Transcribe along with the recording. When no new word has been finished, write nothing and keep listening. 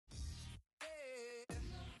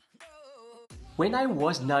When I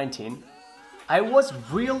was 19, I was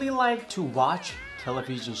really like to watch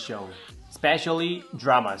television show, especially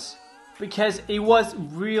dramas, because it was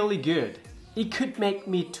really good. It could make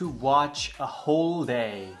me to watch a whole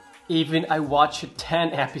day. Even I watched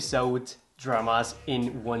 10 episodes dramas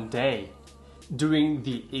in one day during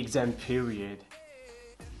the exam period.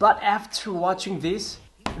 But after watching this,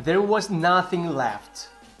 there was nothing left.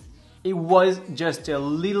 It was just a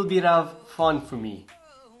little bit of fun for me.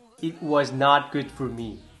 It was not good for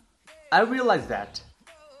me. I realized that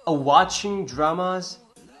watching dramas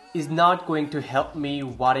is not going to help me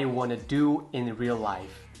what I want to do in real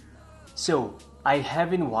life. So I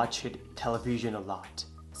haven't watched television a lot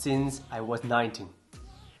since I was 19.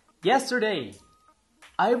 Yesterday,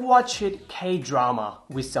 I watched K-drama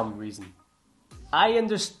with some reason. I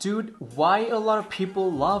understood why a lot of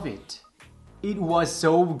people love it. It was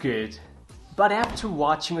so good. But after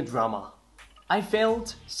watching a drama, I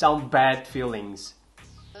felt some bad feelings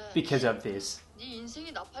because of this. 네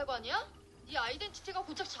인생이 나팔관이야? 네 아이덴티티가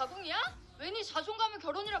고작 자궁이야? 왜 네 자존감을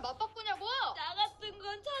결혼이라 맞바꾸냐고? 나 같은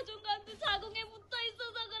건 자존감도 자궁에 붙어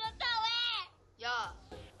있어서 그렇다 왜? 야,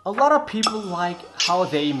 A lot of people like how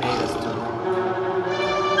they made us do.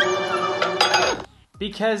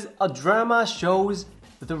 Because a drama shows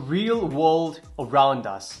the real world around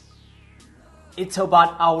us. It's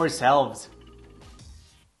about ourselves.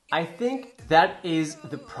 I think that is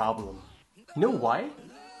the problem. You know why?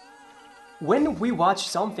 When we watch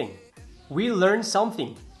something, we learn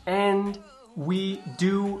something and we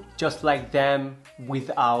do just like them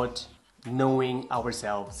without knowing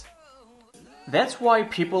ourselves. That's why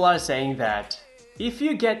people are saying that if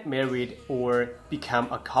you get married or become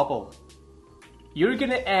a couple, you're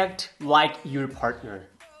gonna act like your partner,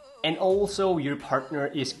 and also your partner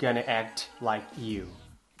is gonna act like you,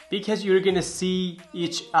 because you're gonna see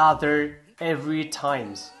each other every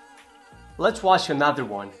times. Let's watch another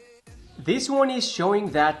one. This one is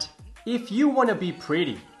showing that if you wanna be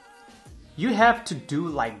pretty, you have to do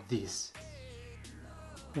like this.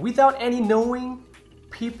 Without any knowing,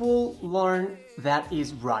 people learn that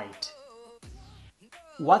is right.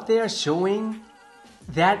 What they are showing,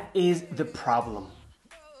 that is the problem.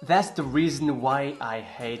 That's the reason why I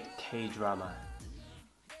hate K-drama.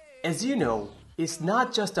 As you know, it's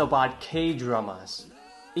not just about K-dramas.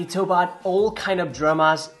 It's about all kind of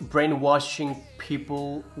dramas brainwashing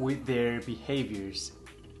people with their behaviors.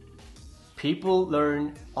 People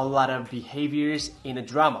learn a lot of behaviors in a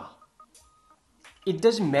drama. It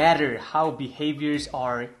doesn't matter how behaviors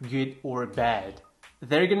are good or bad.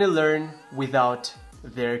 They're gonna learn without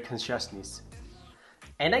their consciousness.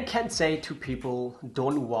 And I can't say to people,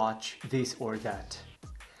 don't watch this or that.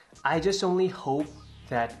 I just only hope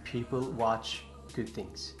that people watch good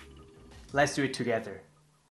things. Let's do it together.